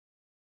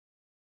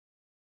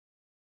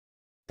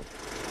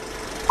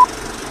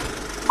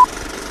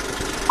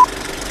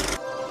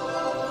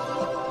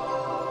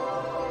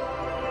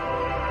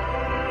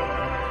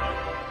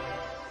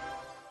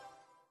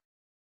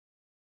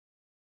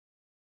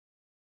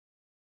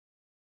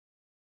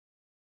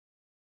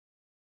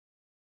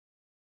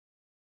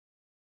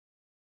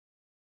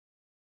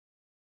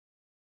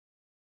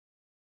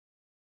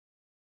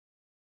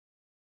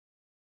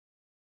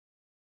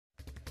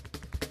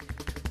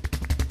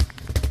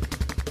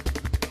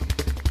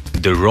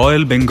The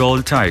Royal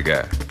Bengal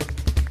tiger,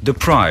 the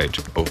pride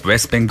of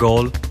West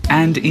Bengal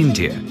and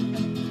India,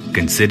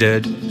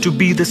 considered to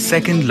be the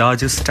second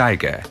largest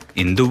tiger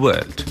in the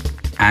world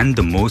and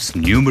the most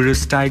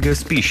numerous tiger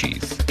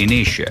species in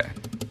Asia,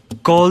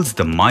 calls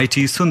the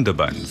mighty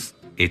Sundarbans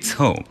its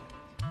home.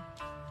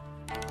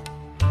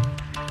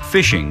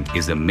 Fishing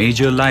is a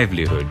major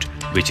livelihood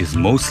which is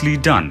mostly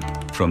done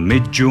from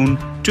mid-June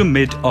to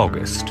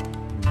mid-August.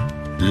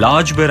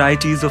 Large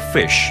varieties of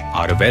fish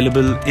are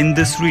available in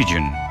this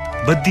region,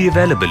 but the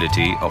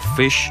availability of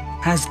fish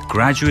has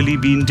gradually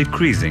been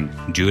decreasing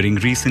during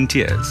recent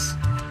years.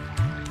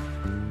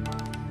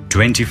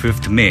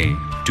 25th May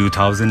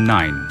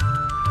 2009,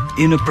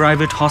 in a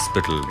private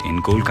hospital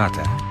in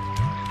Kolkata,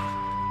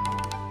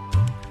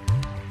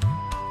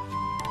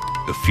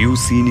 a few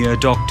senior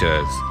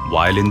doctors,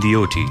 while in the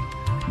OT,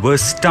 were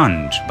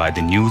stunned by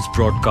the news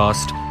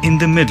broadcast in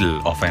the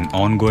middle of an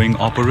ongoing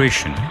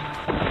operation.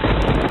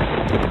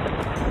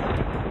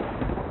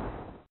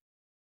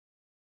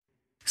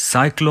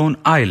 Cyclone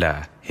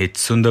Aila hit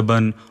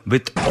Sundarban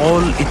with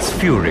all its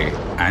fury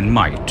and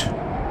might.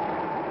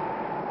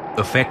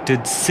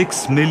 Affected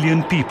 6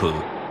 million people,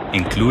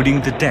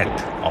 including the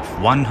death of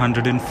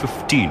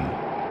 115.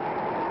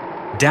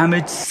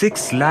 Damaged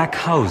 6 lakh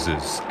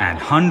houses and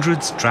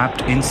hundreds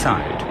trapped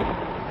inside.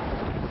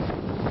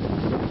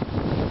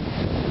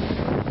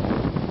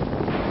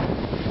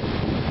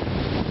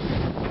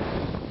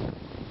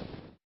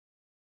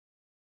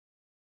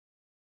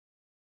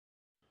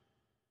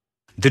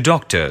 The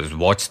doctors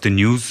watched the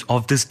news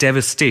of this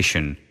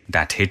devastation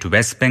that hit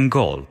West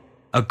Bengal,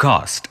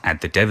 aghast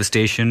at the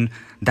devastation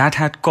that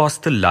had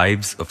cost the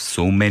lives of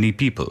so many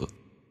people.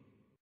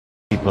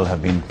 People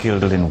have been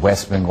killed in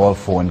West Bengal,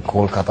 4 in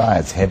Kolkata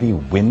as heavy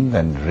wind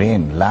and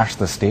rain lashed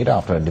the state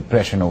after a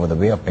depression over the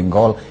Bay of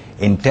Bengal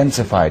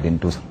intensified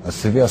into a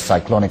severe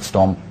cyclonic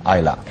storm,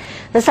 Aila.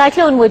 The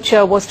cyclone, which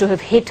was to have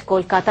hit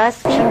Kolkata,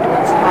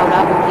 towards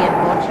Howrah, Hooghly and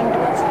Cochin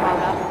towards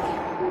Howrah, Hooghly.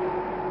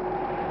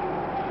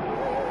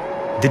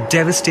 The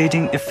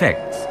devastating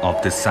effects of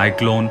the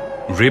cyclone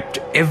ripped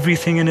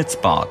everything in its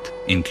path,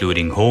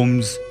 including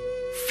homes,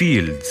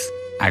 fields,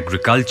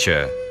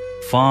 agriculture,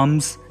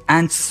 farms,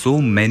 and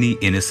so many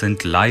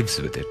innocent lives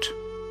with it.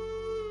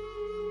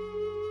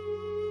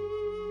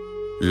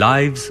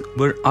 Lives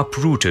were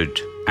uprooted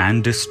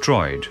and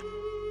destroyed.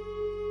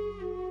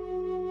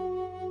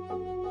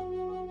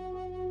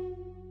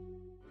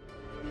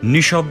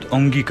 Nishabd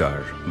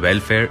Angikar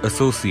Welfare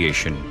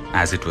Association,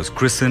 as it was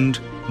christened,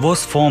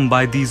 was formed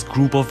by these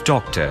group of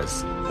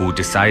doctors who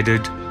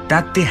decided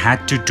that they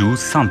had to do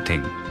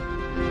something.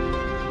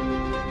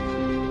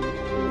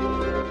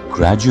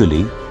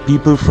 Gradually,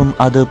 people from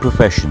other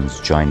professions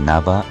joined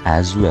Nawa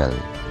as well.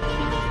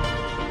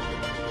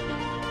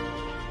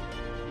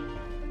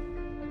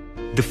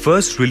 The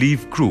first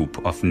relief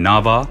group of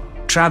Nawa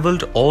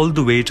travelled all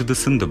the way to the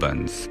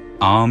Sundarbans,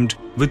 armed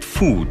with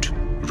food,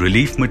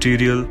 relief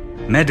material,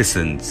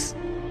 medicines,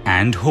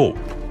 and hope.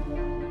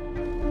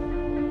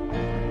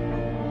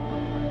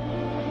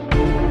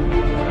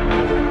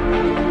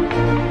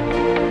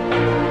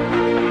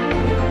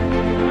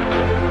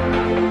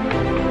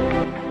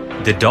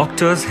 The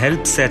doctors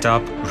helped set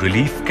up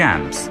relief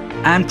camps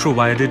and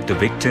provided the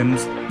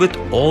victims with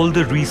all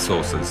the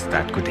resources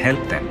that could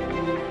help them.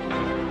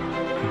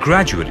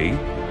 Gradually,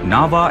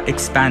 Nawa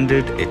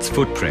expanded its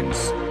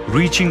footprints,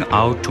 reaching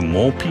out to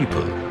more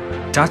people,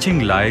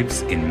 touching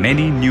lives in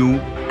many new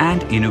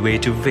and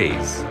innovative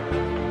ways.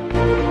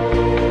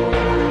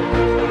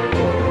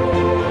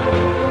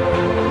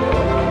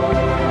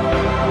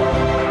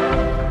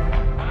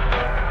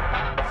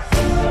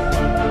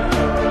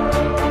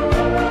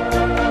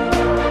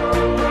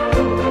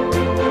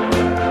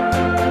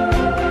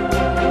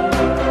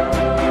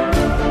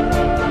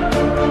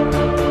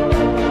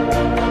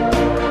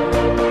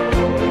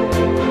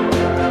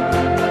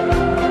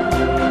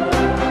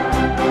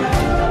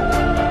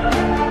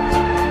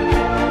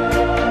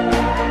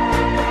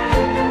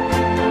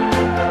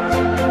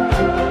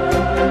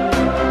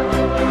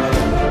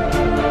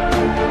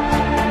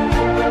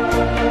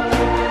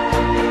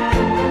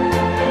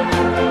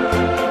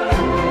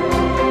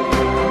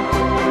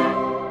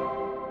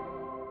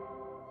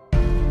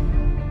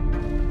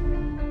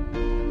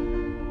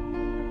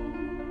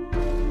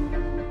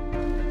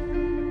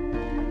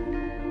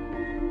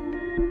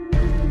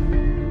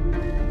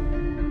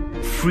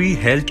 Free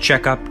health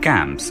checkup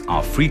camps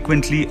are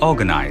frequently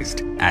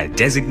organized at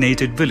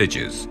designated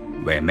villages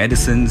where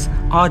medicines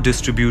are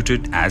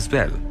distributed as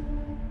well.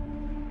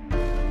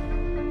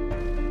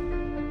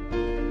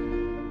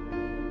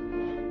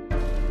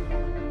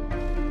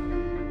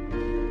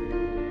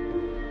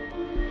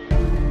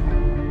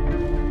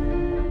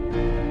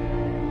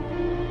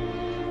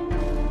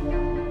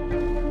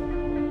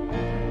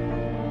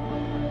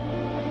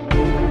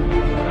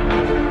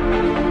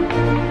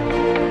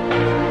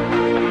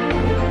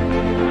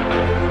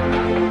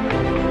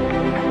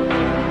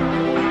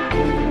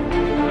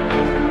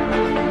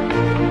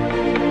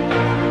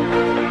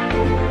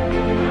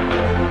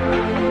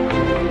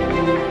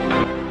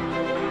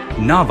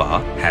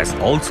 Nawa has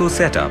also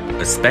set up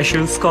a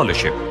special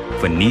scholarship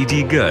for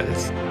needy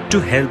girls to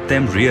help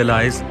them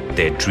realize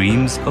their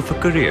dreams of a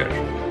career.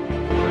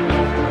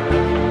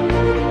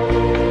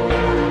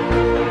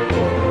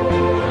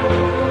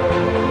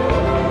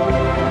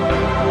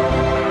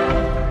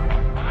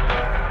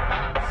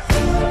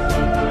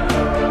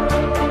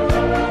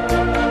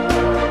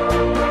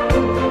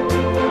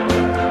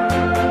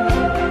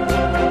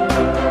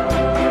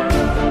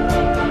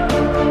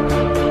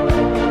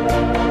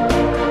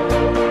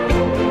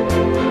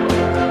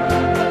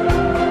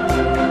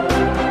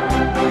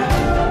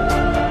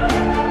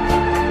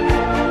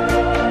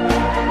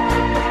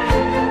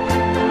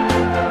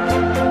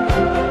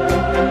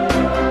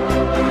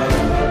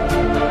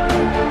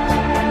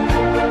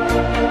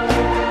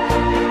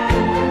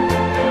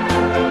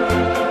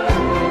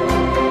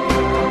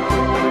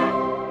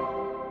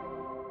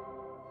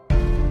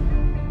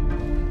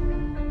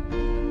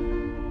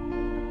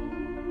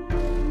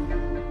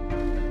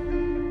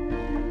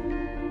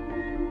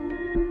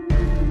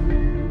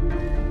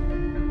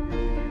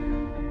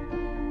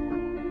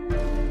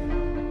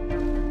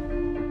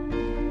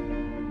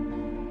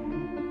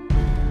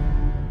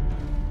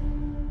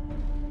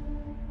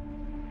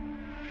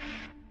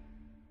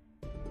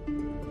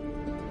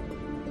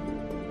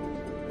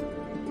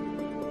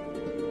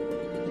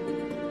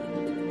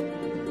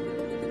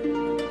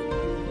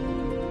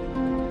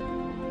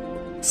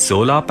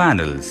 Solar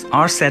panels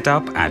are set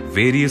up at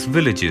various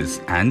villages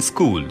and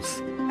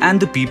schools, and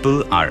the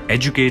people are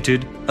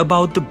educated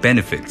about the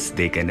benefits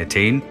they can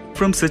attain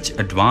from such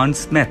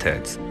advanced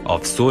methods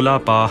of solar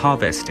power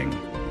harvesting.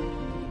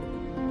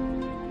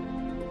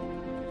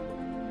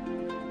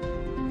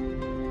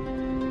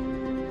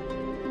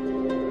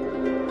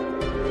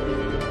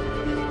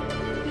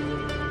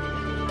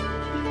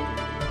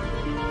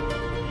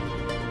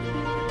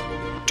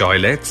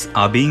 Toilets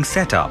are being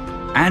set up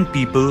and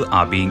people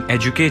are being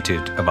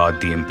educated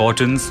about the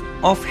importance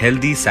of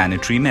healthy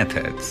sanitary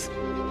methods.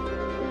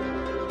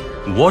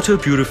 Water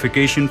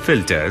purification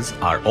filters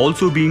are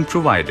also being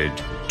provided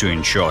to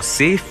ensure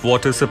safe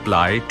water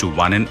supply to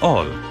one and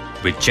all,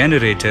 with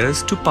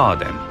generators to power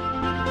them.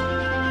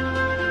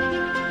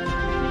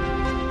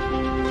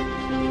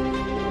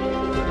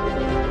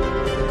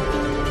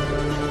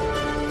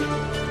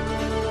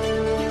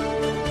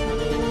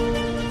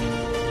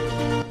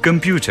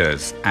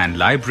 Computers and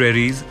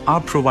libraries are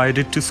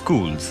provided to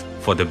schools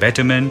for the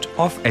betterment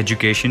of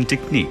education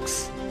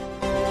techniques.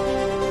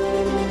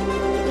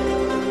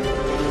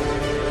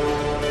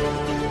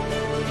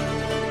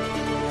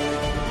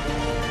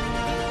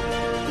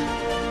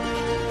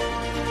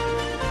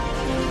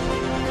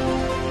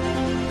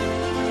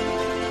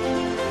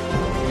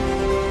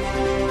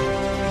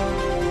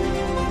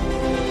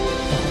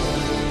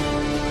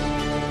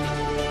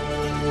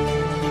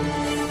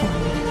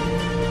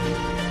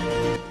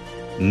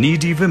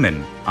 Needy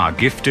women are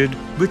gifted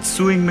with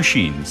sewing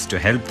machines to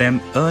help them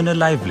earn a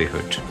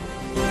livelihood.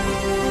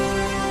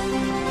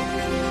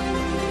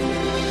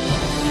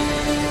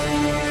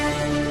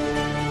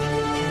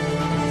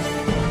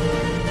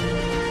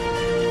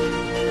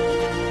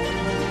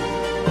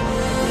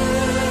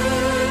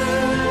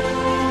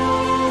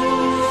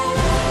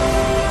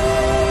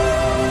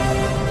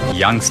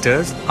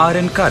 Youngsters are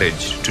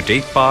encouraged to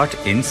take part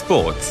in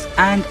sports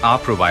and are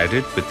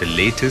provided with the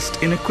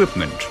latest in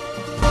equipment.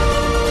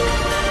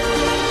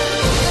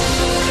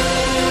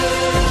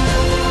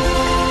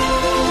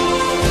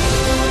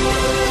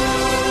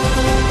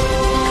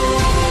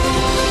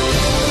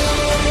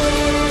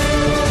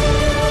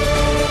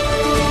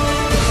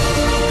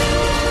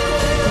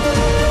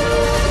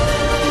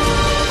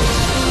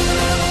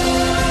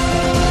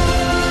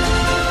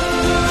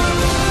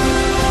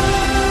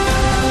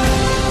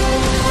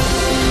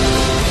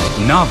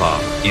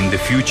 Nawa, in the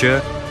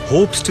future,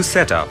 hopes to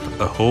set up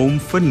a home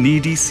for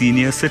needy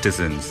senior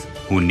citizens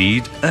who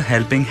need a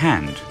helping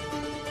hand.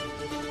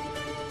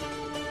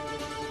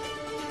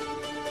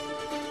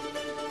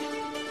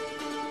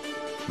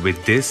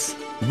 With this,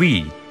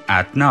 we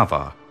at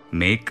Nawa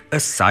make a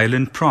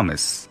silent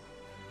promise.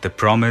 The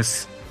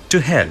promise to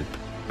help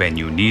when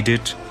you need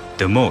it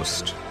the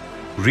most.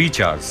 Reach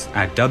us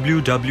at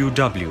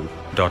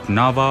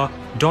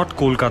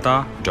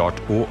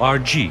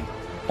www.nawa.kolkata.org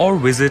or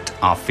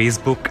visit our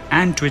Facebook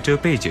and Twitter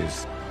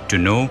pages to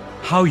know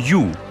how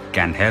you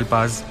can help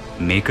us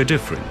make a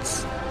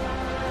difference.